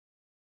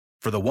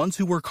For the ones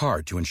who work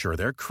hard to ensure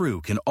their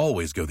crew can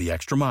always go the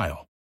extra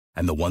mile,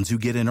 and the ones who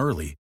get in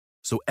early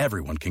so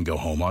everyone can go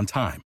home on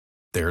time,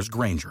 there's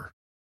Grainger,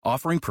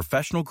 offering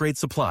professional-grade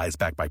supplies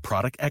backed by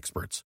product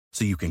experts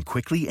so you can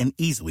quickly and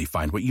easily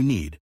find what you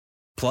need.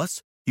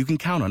 Plus, you can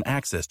count on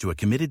access to a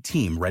committed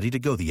team ready to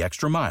go the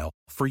extra mile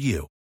for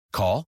you.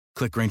 Call,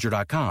 click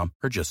Grainger.com,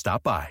 or just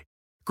stop by.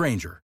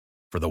 Grainger,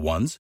 for the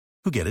ones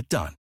who get it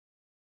done.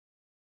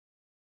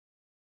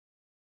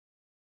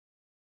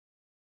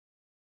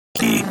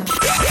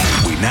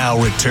 We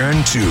now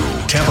return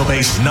to Tampa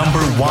Bay's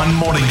 #1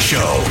 morning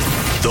show,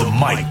 The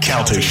Mike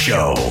Calta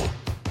Show.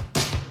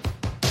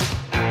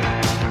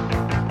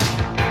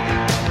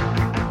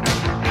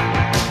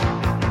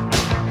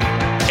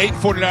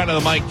 8:49 of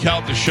the Mike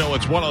Calta Show.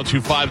 It's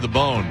 102.5 The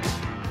Bone.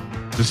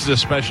 This is a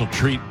special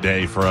treat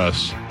day for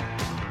us.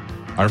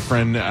 Our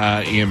friend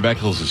Ian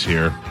Beckles is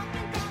here.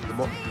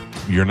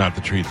 You're not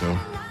the treat, though.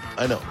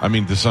 I know. I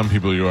mean, to some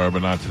people you are,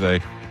 but not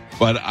today.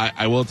 But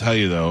I will tell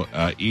you, though,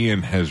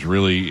 Ian has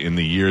really, in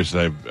the years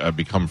that I've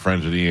become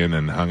friends with Ian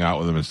and hung out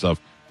with him and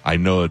stuff, I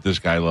know that this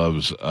guy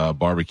loves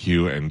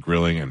barbecue and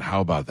grilling. And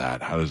how about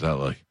that? How does that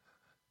look?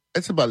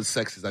 It's about as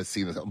sexy as I've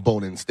seen a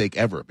bone-in steak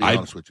ever, to be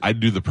honest with you. I'd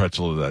do the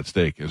pretzel of that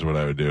steak is what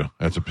I would do.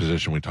 That's a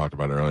position we talked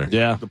about earlier.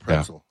 Yeah. The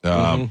pretzel.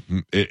 Yeah.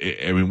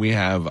 I mean, we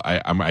have,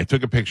 I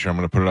took a picture. I'm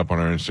going to put it up on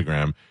our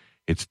Instagram.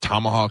 It's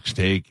tomahawk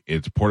steak.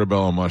 It's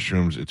portobello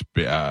mushrooms. It's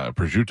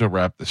prosciutto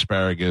wrapped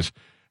asparagus.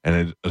 And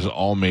it is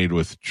all made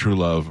with true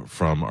love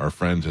from our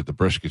friends at the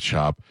Brisket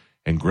Shop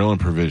and Grill and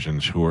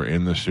Provisions who are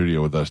in the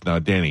studio with us. Now,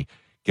 Danny,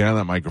 get on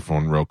that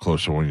microphone real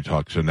closer when you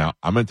talk. So now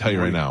I'm going to tell you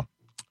right now,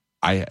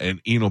 and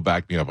Ian will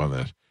back me up on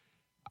this.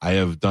 I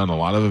have done a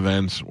lot of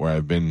events where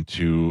I've been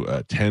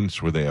to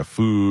tents where they have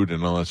food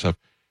and all that stuff.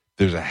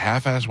 There's a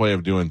half-ass way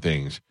of doing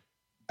things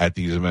at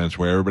these events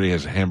where everybody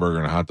has a hamburger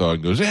and a hot dog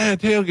and goes,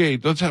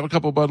 tailgate, let's have a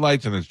couple Bud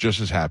Lights, and it's just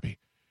as happy.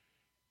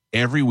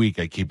 Every week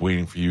I keep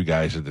waiting for you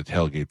guys at the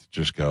tailgate to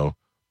just go,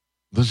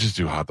 let's just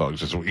do hot dogs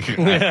this week.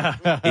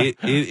 It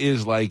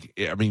is like,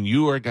 I mean,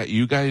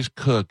 you guys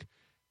cook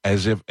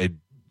as if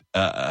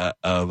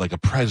like a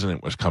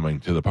president was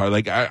coming to the party.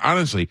 Like,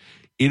 honestly,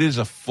 it is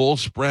a full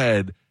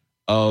spread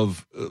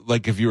of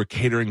like if you were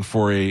catering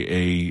for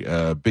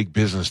a big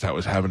business that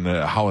was having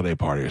a holiday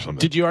party or something.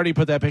 Did you already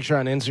put that picture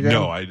on Instagram?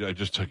 No, I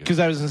just took it. Because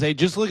I was going to say,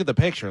 just look at the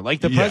picture.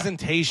 Like the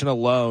presentation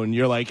alone,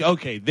 you're like,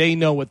 okay, they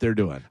know what they're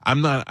doing.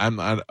 I'm not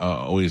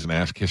always an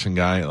ass kissing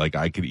guy. Like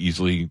I could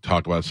easily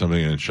talk about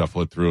something and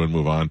shuffle it through and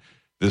move on.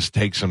 This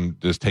takes some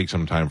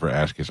time for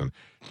ass kissing.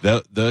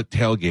 The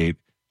tailgate.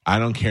 I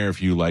don't care if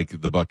you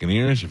like the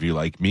Buccaneers, if you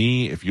like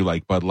me, if you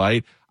like Bud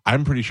Light.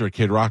 I'm pretty sure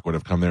Kid Rock would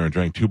have come there and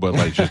drank 2 Bud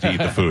Lights just to eat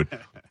the food.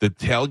 The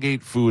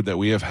tailgate food that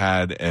we have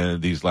had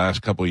these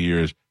last couple of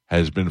years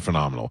has been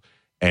phenomenal.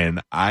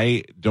 And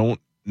I don't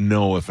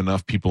know if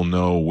enough people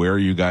know where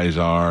you guys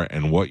are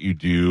and what you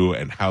do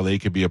and how they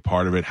could be a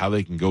part of it, how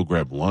they can go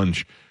grab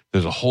lunch.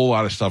 There's a whole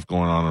lot of stuff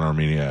going on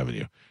Armenia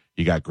Avenue.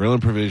 You got Grill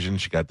and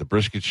Provisions, you got the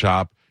Brisket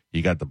Shop,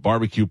 you got the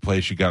barbecue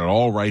place, you got it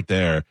all right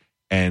there.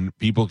 And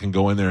people can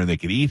go in there and they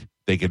could eat,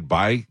 they could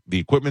buy the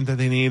equipment that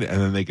they need, and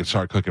then they could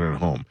start cooking at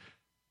home.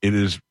 It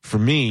is, for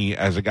me,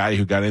 as a guy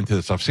who got into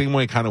this stuff, same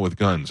way kind of with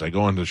guns. I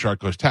go into Shark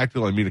Coast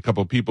Tactical, I meet a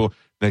couple of people.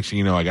 Next thing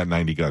you know, I got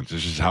 90 guns.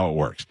 This is how it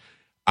works.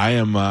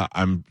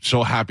 I'm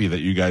so happy that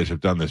you guys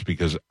have done this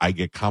because I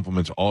get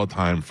compliments all the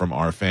time from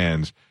our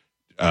fans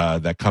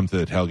that come to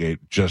the tailgate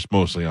just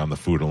mostly on the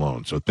food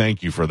alone. So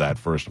thank you for that,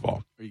 first of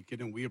all. Are you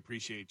kidding? We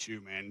appreciate you,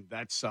 man.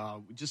 That's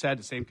we just had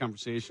the same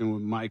conversation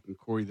with Mike and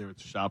Corey there at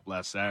the shop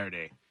last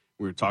Saturday.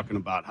 We were talking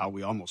about how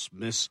we almost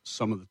miss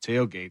some of the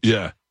tailgates.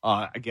 Yeah.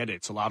 I get it.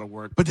 It's a lot of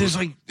work. But there's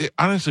like,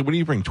 honestly, what do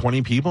you bring,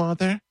 20 people out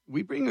there?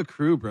 We bring a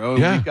crew, bro.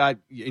 Yeah. We got,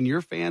 and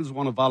your fans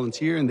want to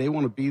volunteer, and they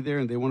want to be there,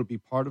 and they want to be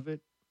part of it.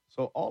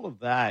 So all of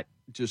that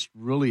just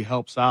really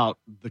helps out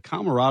the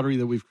camaraderie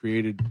that we've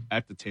created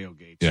at the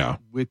tailgates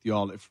with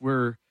y'all.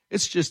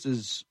 It's just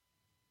as,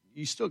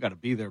 you still got to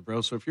be there, bro.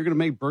 So if you're going to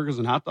make burgers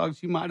and hot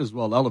dogs, you might as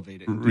well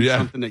elevate it and do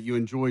something that you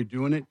enjoy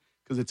doing it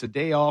because it's a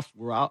day off.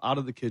 We're out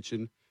of the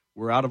kitchen.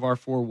 We're out of our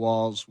four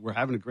walls. We're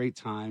having a great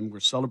time. We're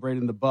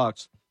celebrating the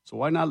Bucks. So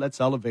why not? Let's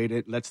elevate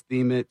it. Let's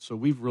theme it. So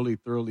we've really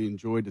thoroughly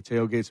enjoyed the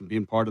tailgates and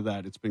being part of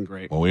that. It's been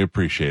great. Well, we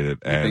appreciate it.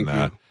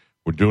 And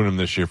we're doing them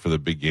this year for the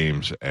big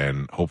games.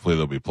 And hopefully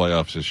there'll be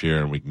playoffs this year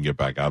and we can get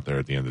back out there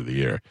at the end of the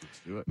year. Let's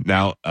do it.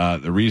 Now,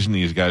 the reason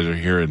these guys are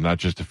here is not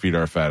just to feed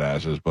our fat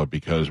asses, but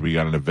because we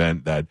got an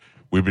event that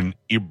we've been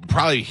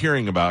probably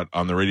hearing about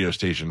on the radio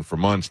station for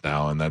months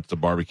now. And that's the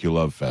Bbq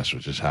Love Fest,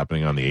 which is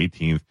happening on the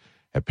 18th.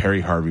 At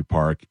Perry Harvey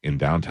Park in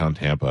downtown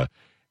Tampa.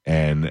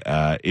 And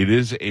it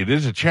is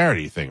a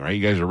charity thing, right?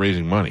 You guys are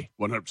raising money.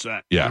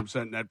 100%. Yeah.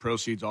 100% net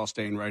proceeds all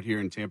staying right here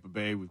in Tampa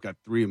Bay. We've got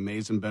 3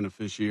 amazing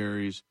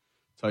beneficiaries.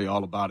 I'll tell you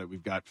all about it.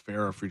 We've got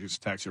FARA, Friedrichs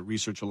Taxi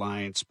Research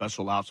Alliance,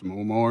 Special Ops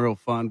Memorial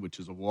Fund, which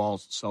is a wall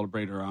to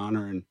celebrate our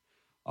honor and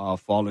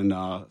fallen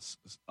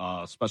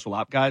special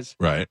op guys.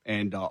 Right.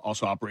 And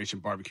also Operation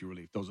Barbecue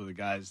Relief. Those are the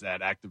guys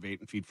that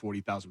activate and feed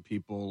 40,000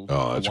 people,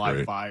 that's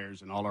great.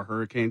 wildfires, and all our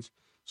hurricanes.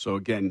 So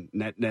again,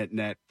 net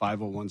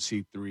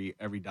 501c3.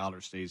 Every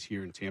dollar stays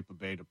here in Tampa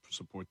Bay to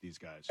support these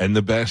guys. And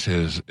the best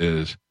is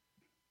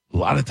a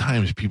lot of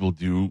times people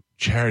do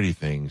charity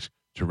things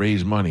to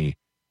raise money,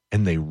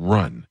 and they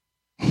run.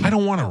 I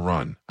don't want to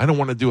run. I don't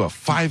want to do a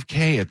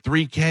 5K, a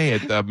 3K,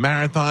 at the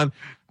marathon,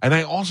 and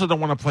I also don't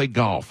want to play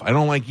golf. I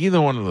don't like either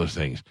one of those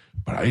things,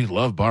 but I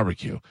love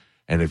barbecue.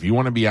 And if you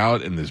want to be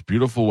out in this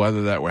beautiful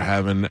weather that we're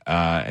having,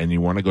 and you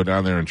want to go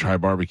down there and try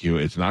barbecue,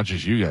 it's not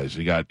just you guys.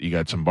 You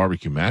got some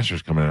barbecue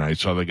masters coming in. I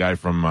saw the guy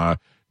from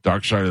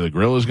Dark Side of the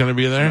Grill is going to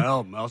be there.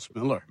 Mel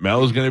Miller.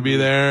 Mel is going to be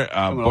there.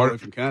 Coming all the way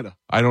from Canada.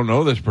 I don't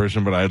know this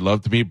person, but I'd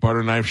love to meet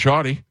Butter Knife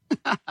Shawty.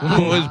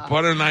 Who is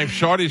Butter Knife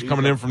Shawty's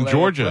coming in from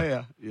Georgia?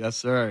 Player. Yes,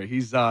 sir.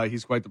 He's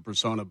quite the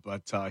persona,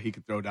 but he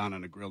could throw down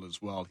on a grill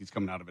as well. He's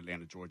coming out of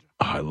Atlanta, Georgia.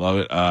 I love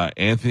it.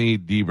 Anthony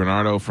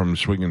DiBernardo from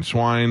Swing and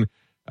Swine.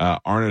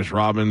 Arnis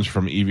Robbins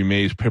from Evie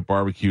Mae's Pit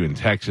Barbecue in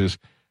Texas.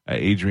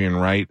 Adrian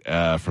Wright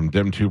from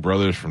Dem Two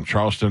Brothers from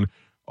Charleston.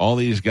 All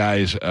these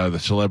guys, the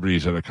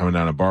celebrities that are coming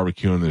down to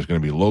barbecue, and there's going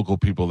to be local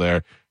people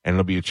there, and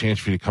it'll be a chance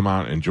for you to come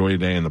out and enjoy a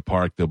day in the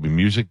park. There'll be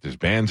music. There's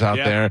bands out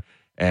there.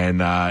 And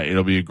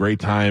it'll be a great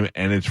time,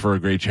 and it's for a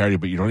great charity,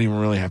 but you don't even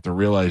really have to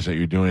realize that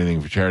you're doing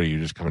anything for charity. You're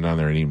just coming down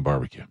there and eating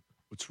barbecue.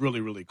 What's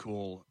really, really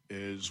cool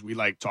is we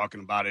like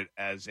talking about it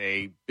as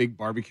a big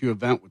barbecue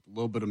event with a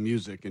little bit of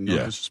music, and no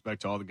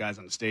disrespect to all the guys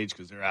on the stage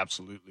because they're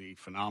absolutely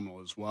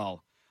phenomenal as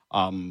well.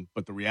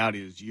 But the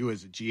reality is you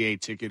as a GA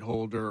ticket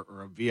holder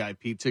or a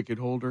VIP ticket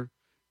holder,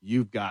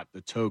 you've got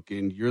the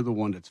token. You're the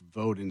one that's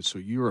voting, so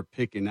you are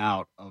picking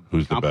out of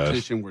the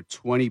competition where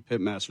 20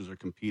 pitmasters are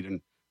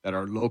competing that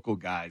are local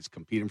guys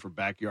competing for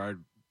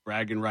backyard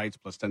bragging rights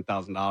plus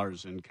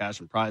 $10,000 in cash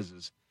and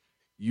prizes.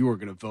 You are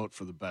going to vote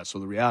for the best. So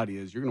the reality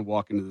is you're going to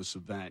walk into this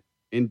event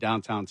in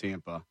downtown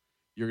Tampa.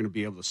 You're going to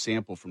be able to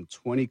sample from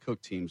 20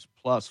 cook teams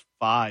plus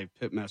 5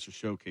 pitmaster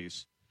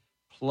showcase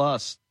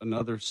plus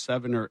another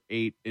 7 or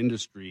 8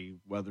 industry,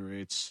 whether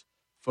it's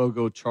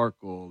Fogo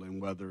Charcoal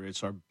and whether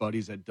it's our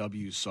buddies at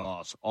W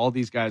Sauce. All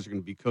these guys are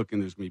going to be cooking.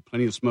 There's going to be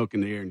plenty of smoke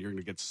in the air, and you're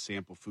going to get to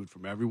sample food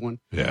from everyone.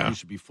 Yeah. You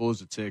should be full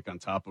as a tick on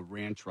top of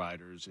ranch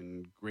riders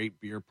and great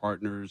beer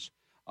partners,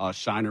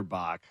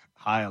 Shinerbach,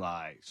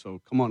 Highlight.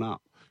 So come on out.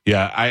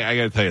 Yeah, I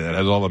got to tell you, that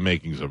has all the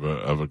makings of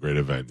a great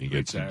event. You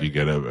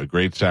get a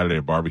great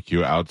Saturday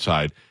barbecue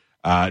outside.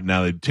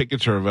 Now, the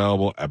tickets are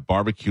available at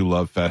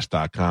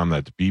bbqlovefest.com.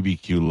 That's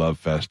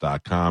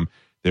bbqlovefest.com.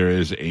 There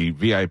is a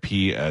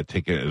VIP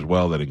ticket as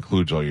well that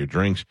includes all your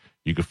drinks.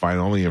 You can find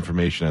all the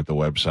information at the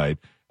website.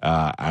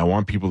 I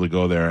want people to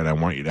go there, and I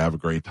want you to have a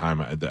great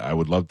time. I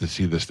would love to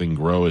see this thing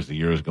grow as the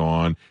years go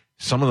on.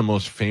 Some of the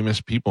most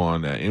famous people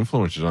on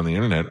influencers on the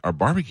internet are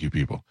barbecue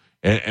people.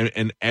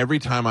 And every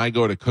time I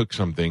go to cook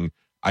something,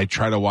 I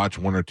try to watch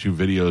 1 or 2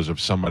 videos of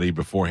somebody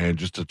beforehand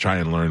just to try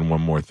and learn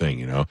one more thing.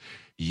 You know,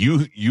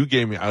 you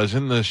gave me, I was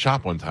in the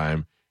shop one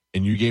time,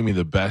 and you gave me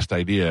the best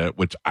idea,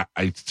 which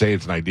I say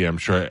it's an idea. I'm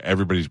sure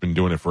everybody's been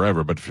doing it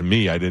forever, but for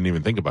me, I didn't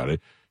even think about it.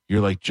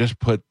 You're like, just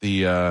put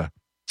the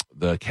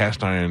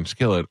cast iron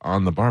skillet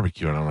on the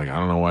barbecue. And I'm like, I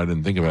don't know why I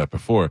didn't think of that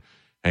before.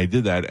 And I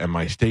did that, and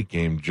my steak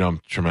game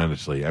jumped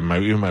tremendously. And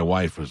even my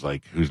wife was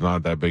like, who's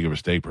not that big of a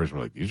steak person,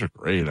 was like, these are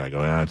great. And I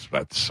go,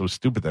 that's so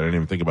stupid that I didn't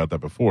even think about that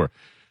before.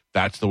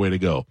 That's the way to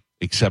go.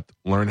 Except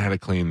learn how to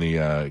clean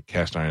the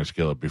cast iron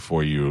skillet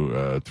before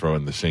you throw it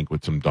in the sink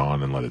with some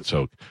Dawn and let it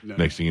soak. No.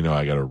 Next thing you know,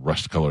 I got a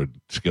rust-colored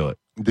skillet.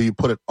 Do you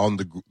put it on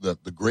the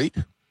grate?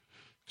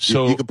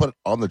 So you can put it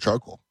on the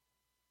charcoal.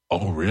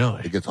 Oh,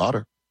 really? It gets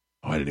hotter.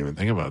 Oh, I didn't even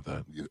think about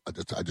that.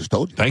 I just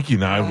told you. Thank you.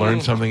 Now I've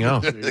learned something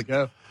else. There you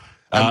go.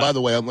 And by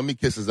the way, let me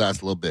kiss his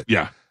ass a little bit.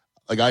 Yeah.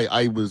 Like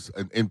I was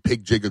in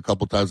Pig Jig a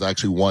couple times. I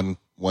actually won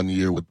one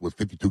year with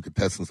 52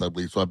 contestants, I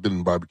believe. So I've been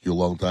in barbecue a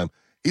long time.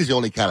 He's the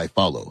only cat I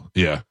follow.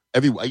 Yeah.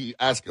 I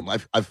ask him. I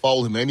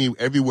follow him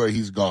everywhere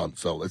he's gone.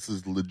 So this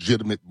is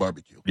legitimate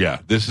barbecue. Yeah,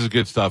 this is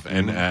good stuff.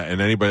 And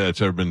anybody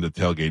that's ever been to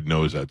Tailgate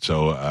knows that.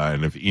 So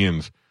and if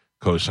Ian's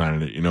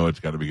co-signing it, you know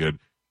it's got to be good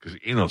because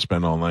Ian will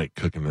spend all night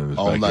cooking in his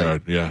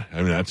backyard. Night. Yeah,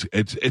 I mean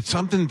it's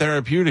something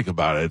therapeutic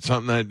about it. It's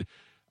something that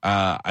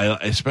I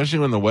especially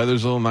when the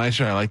weather's a little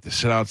nicer. I like to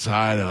sit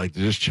outside. I like to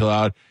just chill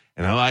out,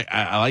 and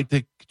I like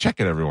to check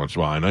it every once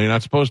in a while. I know you're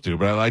not supposed to,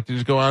 but I like to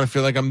just go out and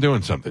feel like I'm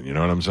doing something. You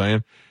know what I'm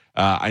saying?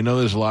 I know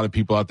there's a lot of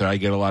people out there. I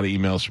get a lot of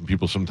emails from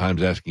people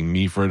sometimes asking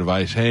me for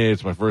advice. Hey,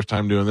 it's my first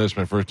time doing this,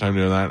 my first time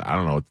doing that. I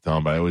don't know what to tell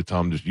them, but I always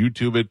tell them just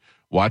YouTube it,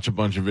 watch a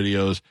bunch of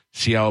videos,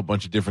 see how a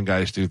bunch of different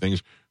guys do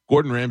things.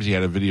 Gordon Ramsay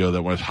had a video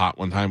that was hot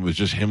one time. It was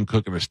just him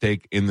cooking a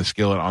steak in the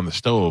skillet on the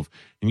stove.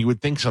 And you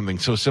would think something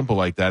so simple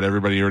like that,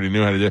 everybody already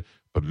knew how to do it.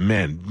 But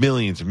man,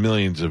 millions and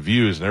millions of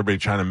views, and everybody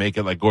trying to make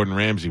it like Gordon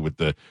Ramsay with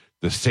the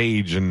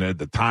sage and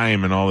the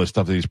thyme and all this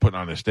stuff that he's putting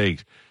on his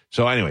steaks.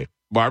 So anyway,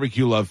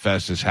 Bbq Love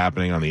Fest is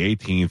happening on the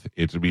 18th.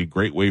 It would be a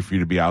great way for you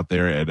to be out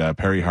there at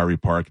Perry Harvey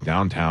Park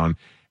downtown.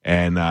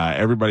 And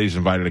everybody's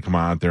invited to come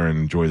out there and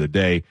enjoy the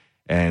day.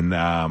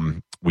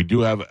 And we do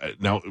have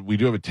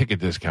a ticket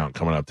discount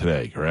coming up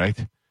today,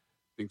 correct? I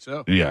think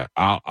so. Yeah,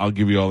 I'll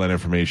give you all that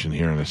information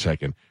here in a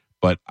second.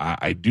 But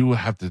I do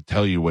have to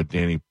tell you what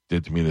Danny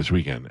did to me this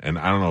weekend. And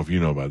I don't know if you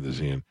know about this,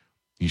 Ian.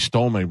 He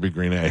stole my big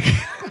green egg.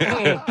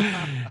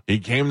 He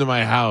came to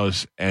my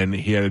house, and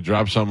he had to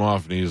drop something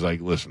off, and he's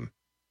like, listen,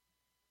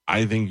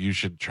 I think you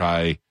should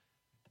try.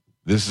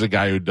 This is a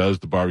guy who does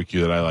the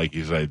barbecue that I like.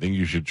 He said, I think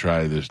you should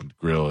try this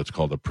grill. It's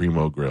called a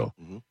Primo grill.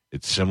 Mm-hmm.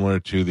 It's similar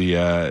to the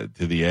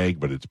egg,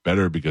 but it's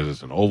better because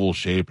it's an oval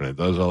shape, and it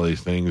does all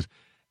these things,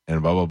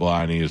 and blah, blah,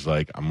 blah. And he's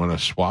like, I'm going to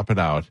swap it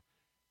out.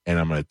 And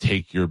I'm going to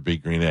take your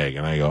big green egg.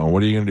 And I go,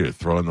 what are you going to do?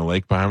 Throw it in the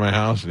lake behind my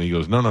house? And he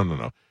goes,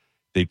 no.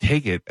 They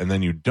take it, and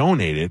then you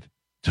donate it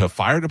to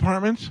fire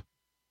departments?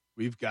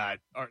 We've got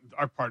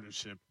our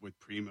partnership with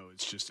Primo.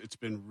 It's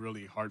been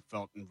really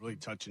heartfelt and really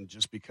touching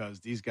just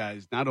because these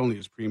guys, not only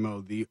is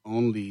Primo the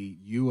only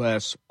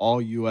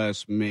all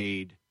U.S.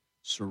 made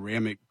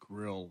ceramic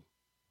grill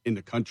in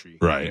the country.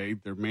 Right. Okay?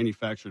 They're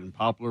manufactured in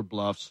Poplar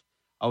Bluffs.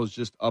 I was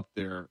just up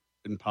there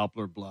in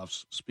Poplar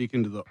Bluffs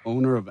speaking to the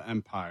owner of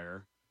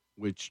Empire,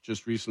 which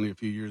just recently, a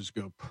few years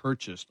ago,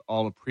 purchased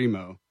all of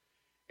Primo.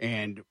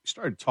 And we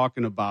started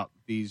talking about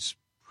these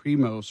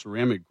Primo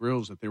ceramic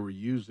grills that they were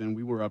using.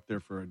 We were up there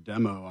for a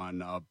demo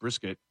on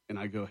brisket. And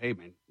I go, hey,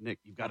 man, Nick,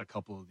 you've got a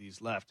couple of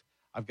these left.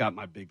 I've got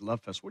my big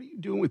Love Fest. What are you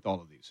doing with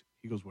all of these?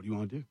 He goes, what do you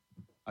want to do?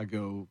 I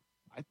go,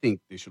 I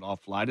think they should all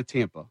fly to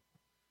Tampa.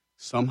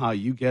 Somehow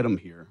you get them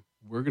here.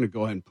 We're going to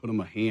go ahead and put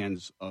them in the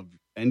hands of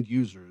end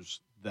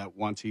users that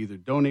want to either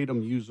donate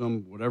them, use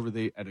them, whatever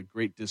they, at a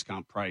great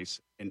discount price,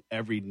 and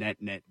every net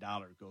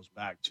dollar goes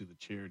back to the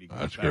charity,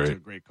 goes back to a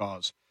great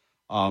cause.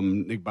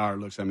 Nick Bauer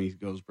looks at me, he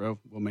goes, bro,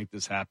 we'll make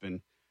this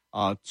happen.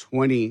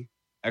 20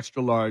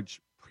 extra large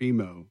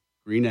Primo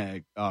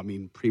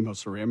Primo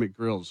ceramic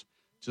grills,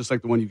 just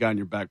like the one you got in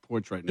your back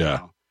porch right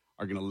now,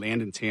 are going to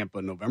land in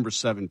Tampa November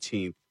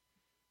 17th.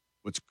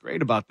 What's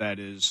great about that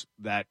is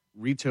that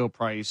retail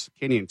price,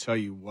 can't even tell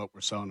you what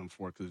we're selling them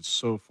for because it's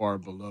so far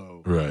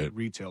below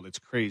retail. It's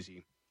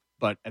crazy.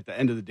 But at the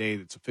end of the day,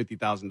 it's a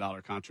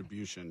 $50,000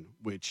 contribution,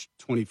 which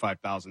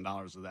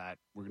 $25,000 of that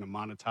we're going to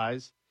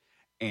monetize.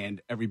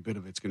 And every bit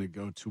of it's going to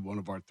go to one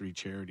of our 3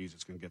 charities.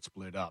 It's going to get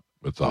split up.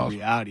 That's awesome. The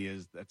reality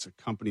is that's a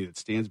company that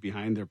stands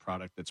behind their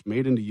product, that's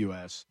made in the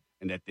U.S.,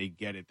 and that they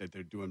get it, that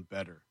they're doing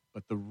better.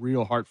 But the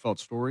real heartfelt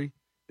story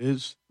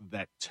is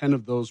that 10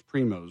 of those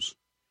Primos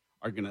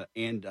are going to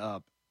end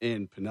up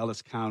in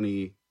Pinellas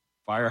County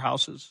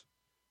firehouses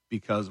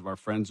because of our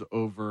friends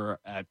over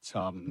at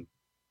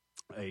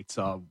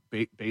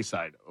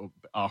Bayside,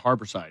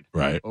 Harborside,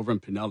 over in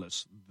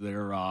Pinellas.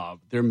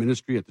 Their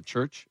ministry at the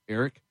church,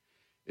 Eric,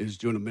 is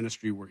doing a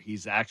ministry where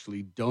he's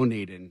actually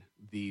donating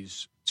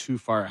these 2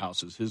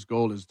 firehouses. His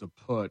goal is to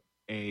put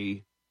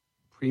a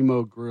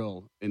Primo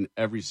grill in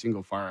every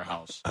single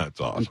firehouse.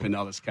 That's awesome. In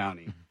Pinellas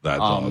County.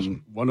 That's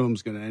awesome. One of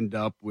them's going to end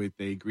up with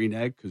a green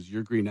egg because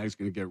your green egg's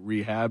going to get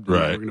rehabbed. And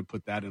we're going to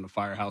put that in a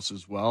firehouse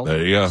as well.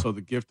 There you go. So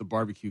the gift of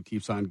barbecue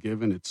keeps on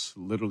giving. It's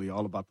literally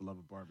all about the love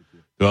of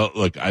barbecue. Well,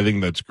 look, I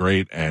think that's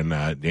great. And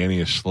Danny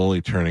is slowly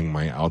turning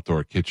my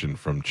outdoor kitchen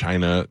from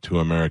China to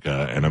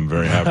America, and I'm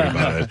very happy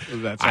about it.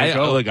 That's I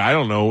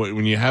don't know.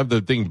 When you have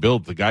the thing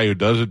built, the guy who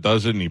does it,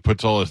 and he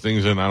puts all his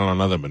things in. I don't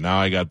know nothing. But now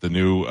I got the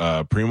new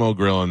Primo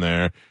grill in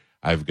there.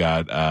 I've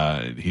got,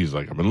 he's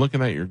like, I've been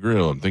looking at your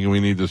grill. I'm thinking we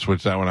need to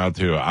switch that one out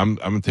too. I'm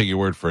going to take your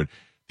word for it.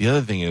 The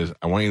other thing is,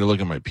 I want you to look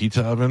at my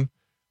pizza oven.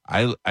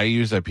 I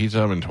used that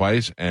pizza oven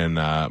twice, and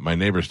my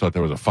neighbors thought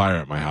there was a fire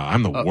at my house.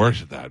 I'm the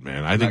worst at that,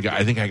 man. I think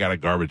I got a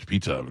garbage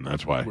pizza oven.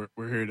 That's why.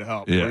 We're here to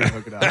help. Yeah. We're here to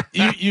hook it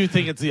out. You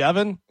think it's the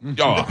oven? Oh,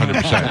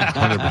 100%.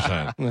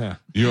 100%.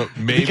 Yeah.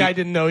 Maybe the guy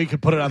didn't know he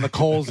could put it on the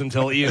coals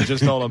until Ian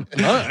just told him,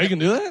 oh, you can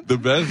do that? The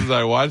best is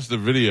I watched the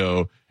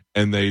video,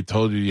 and they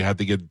told you had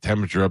to get the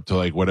temperature up to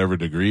like whatever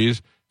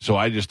degrees. So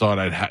I just thought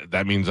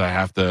that means I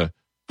have to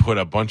put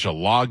a bunch of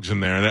logs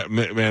in there.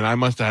 And man, I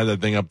must have had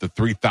that thing up to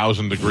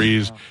 3,000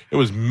 degrees. It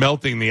was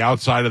melting the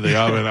outside of the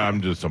oven.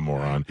 I'm just a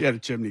moron. You had a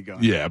chimney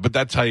going. Yeah, but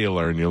that's how you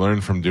learn. You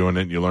learn from doing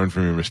it. You learn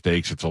from your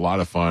mistakes. It's a lot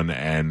of fun,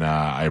 and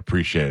I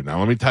appreciate it. Now,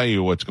 let me tell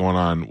you what's going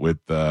on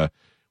with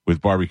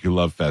Bbq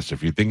Love Fest.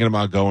 If you're thinking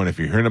about going, if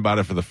you're hearing about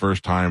it for the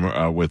first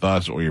time with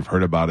us, or you've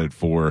heard about it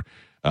for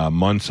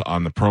months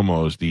on the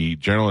promos, the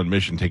general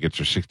admission tickets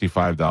are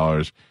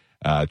 $65.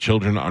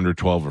 Children under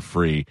 12 are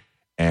free.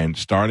 And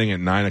starting at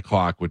 9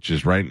 o'clock, which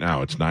is right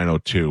now, it's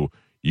 9:02,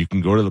 you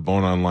can go to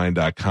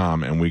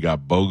theboneonline.com, and we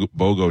got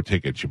BOGO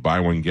tickets. You buy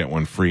one, get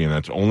one free, and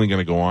that's only going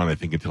to go on, I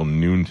think, until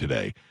noon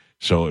today.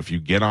 So if you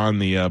get on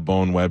the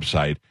Bone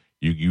website,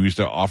 you use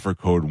the offer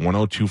code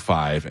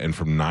 1025, and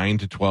from 9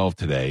 to 12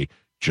 today,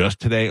 just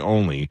today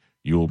only,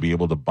 you will be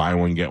able to buy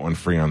one, get one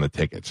free on the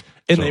tickets.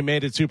 And they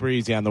made it super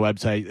easy on the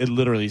website. It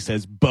literally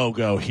says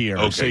BOGO here.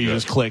 Okay, so you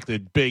just click the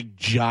big,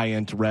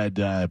 giant red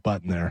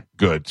button there.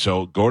 Good.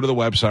 So go to the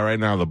website right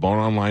now,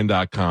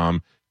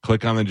 theboneonline.com.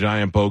 Click on the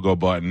giant BOGO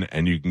button,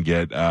 and you can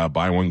get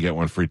buy one, get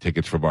one free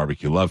tickets for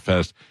Bbq Love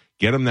Fest.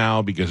 Get them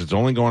now because it's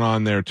only going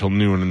on there till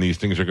noon, and these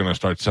things are going to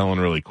start selling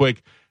really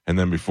quick. And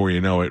then before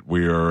you know it,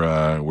 we're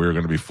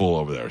going to be full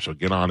over there. So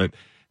get on it.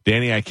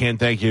 Danny, I can't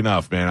thank you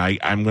enough, man.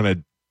 I'm going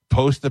to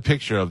post the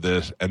picture of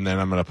this, and then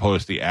I'm going to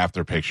post the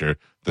after picture,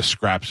 the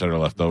scraps that are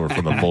left over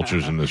from the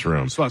vultures in this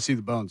room. Just want to see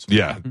the bones.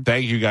 Yeah.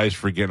 Thank you guys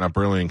for getting up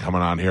early and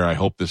coming on here. I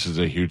hope this is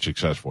a huge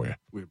success for you.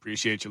 We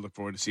appreciate you. Look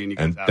forward to seeing you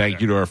guys and out thank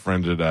there. you to our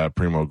friends at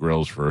Primo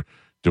Grills for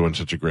doing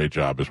such a great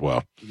job as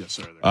well. Yes,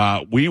 sir.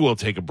 We will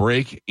take a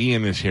break.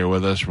 Ian is here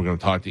with us. We're going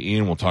to talk to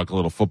Ian. We'll talk a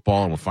little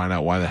football, and we'll find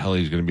out why the hell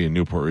he's going to be in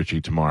Newport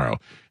Richie tomorrow.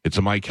 It's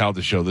a Mike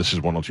Calta show. This is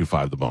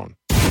 102.5 The Bone.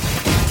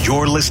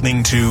 You're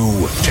listening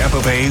to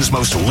Tampa Bay's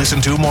most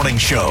listened to morning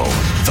show,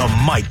 The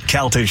Mike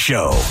Calta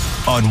Show,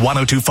 on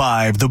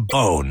 102.5 The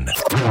Bone.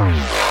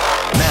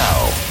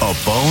 Now, a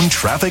Bone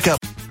traffic up.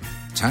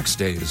 Tax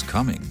day is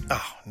coming.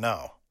 Oh,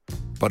 no.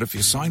 But if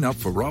you sign up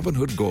for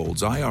Robinhood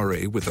Gold's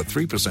IRA with a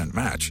 3%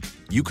 match,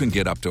 you can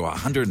get up to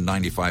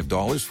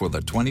 $195 for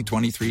the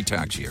 2023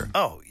 tax year.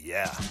 Oh,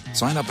 yeah.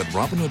 Sign up at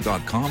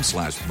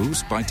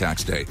Robinhood.com/boost by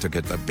tax day to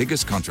get the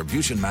biggest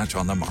contribution match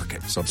on the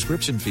market.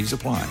 Subscription fees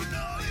apply.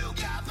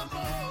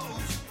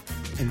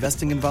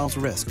 Investing involves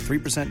risk.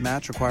 3%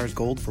 match requires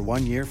gold for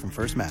 1 year from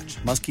first match.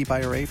 Must keep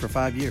IRA for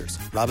 5 years.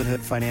 Robinhood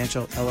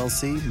Financial,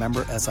 LLC,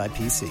 member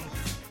SIPC.